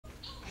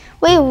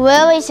We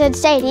really should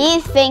say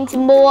these things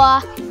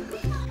more.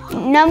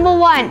 Number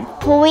 1,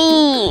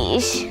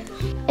 please.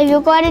 If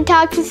you're going to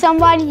talk to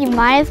somebody, you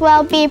might as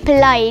well be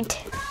polite.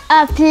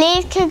 A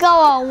please could go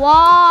a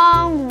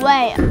long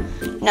way.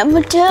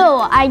 Number 2,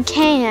 I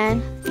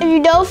can. If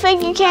you don't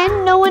think you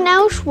can, no one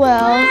else will.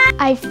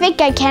 I think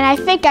I can, I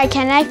think I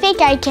can, I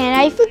think I can,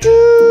 I think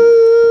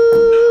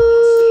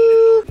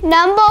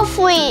Number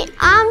 3,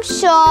 I'm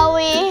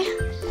sorry.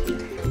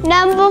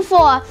 Number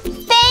 4,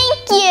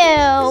 thank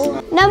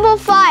you. Number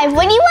 5,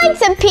 when you like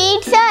some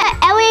pizza,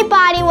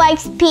 everybody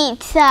likes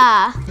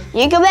pizza.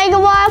 You can make a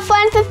lot of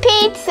friends with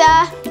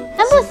pizza.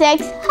 Number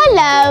 6,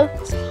 hello.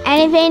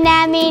 Anything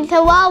that means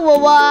hello will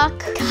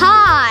work.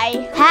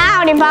 Hi.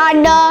 Howdy,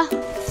 partner.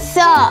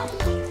 Sup.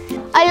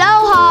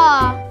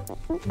 Aloha.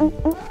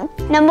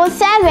 Number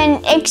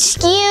 7,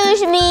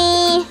 excuse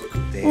me.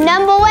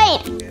 Number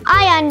 8,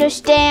 I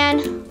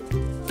understand.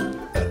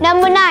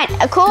 Number 9,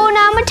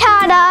 Hakuna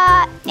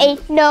Matata.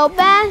 Ain't no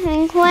bad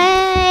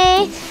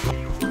way.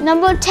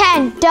 Number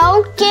 10,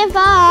 don't give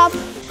up.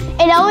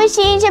 It always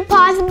seems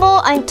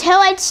impossible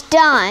until it's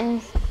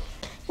done.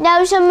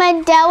 Nelson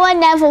Mandela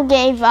never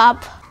gave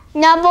up.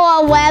 Number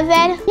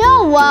 11,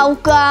 you're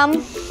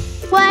welcome.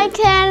 What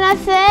can I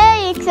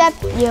say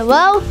except you're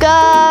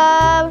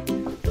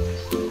welcome?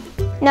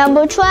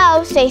 Number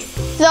 12, say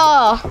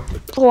sir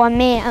or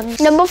ma'am.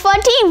 Number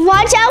 14,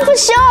 watch out for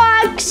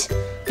sharks.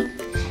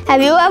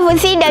 Have you ever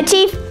seen a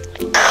chief?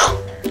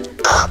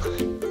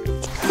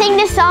 Sing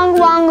this song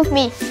along with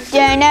me.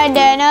 Dana,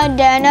 dana,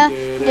 dana,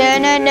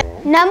 dana, dana.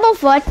 Number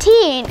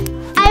 14,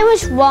 I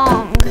was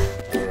wrong.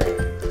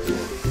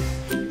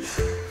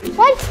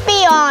 Let's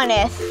be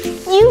honest,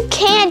 you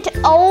can't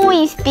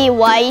always be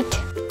right.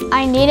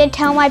 I need to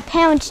tell my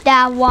parents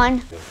that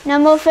one.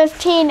 Number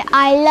 15,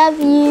 I love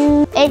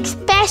you,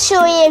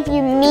 especially if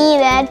you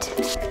mean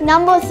it.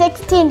 Number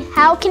 16,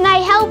 how can I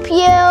help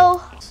you?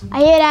 I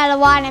hear that a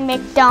lot at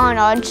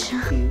McDonald's.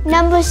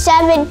 Number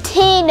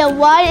 17, the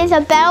world is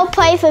a better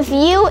place with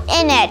you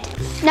in it.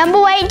 Number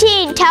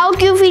 18, tell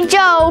goofy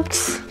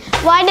jokes.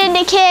 Why did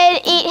the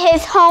kid eat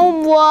his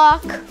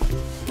homework?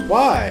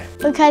 Why?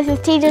 Because his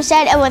teacher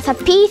said it was a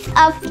piece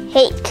of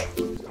cake.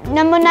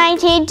 Number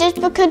 19, just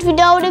because we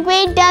don't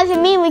agree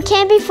doesn't mean we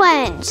can't be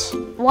friends.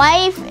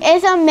 Life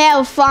is a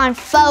marathon,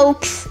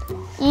 folks.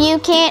 You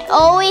can't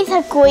always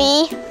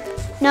agree.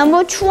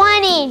 Number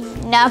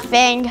 20,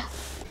 nothing.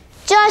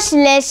 Just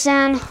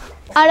listen.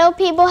 Other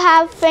people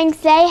have things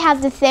they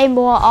have to say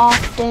more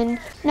often.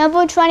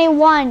 Number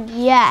 21,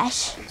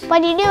 yes.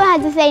 But you do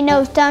have to say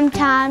no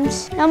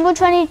sometimes. Number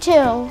 22,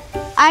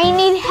 I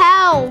need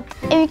help.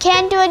 If you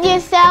can't do it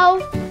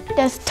yourself,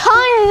 there's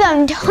tons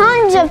and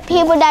tons of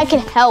people that can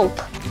help.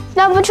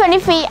 Number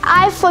 23,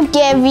 I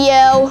forgive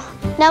you.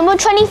 Number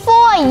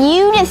 24,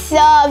 you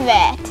deserve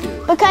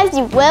it. Because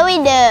you really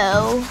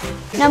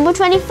do. Number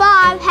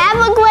 25, have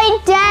a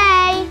great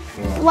day.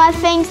 What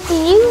things do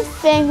you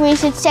think we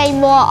should say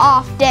more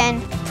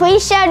often?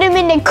 Please share them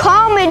in the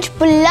comments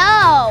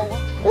below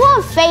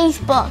or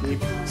Facebook.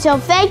 So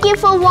thank you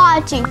for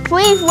watching.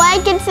 Please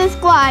like and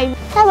subscribe.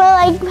 How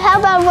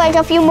about like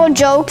a few more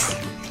jokes?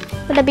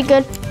 Would that be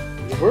good?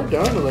 We're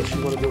done unless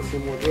you want to do a few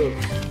more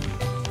jokes.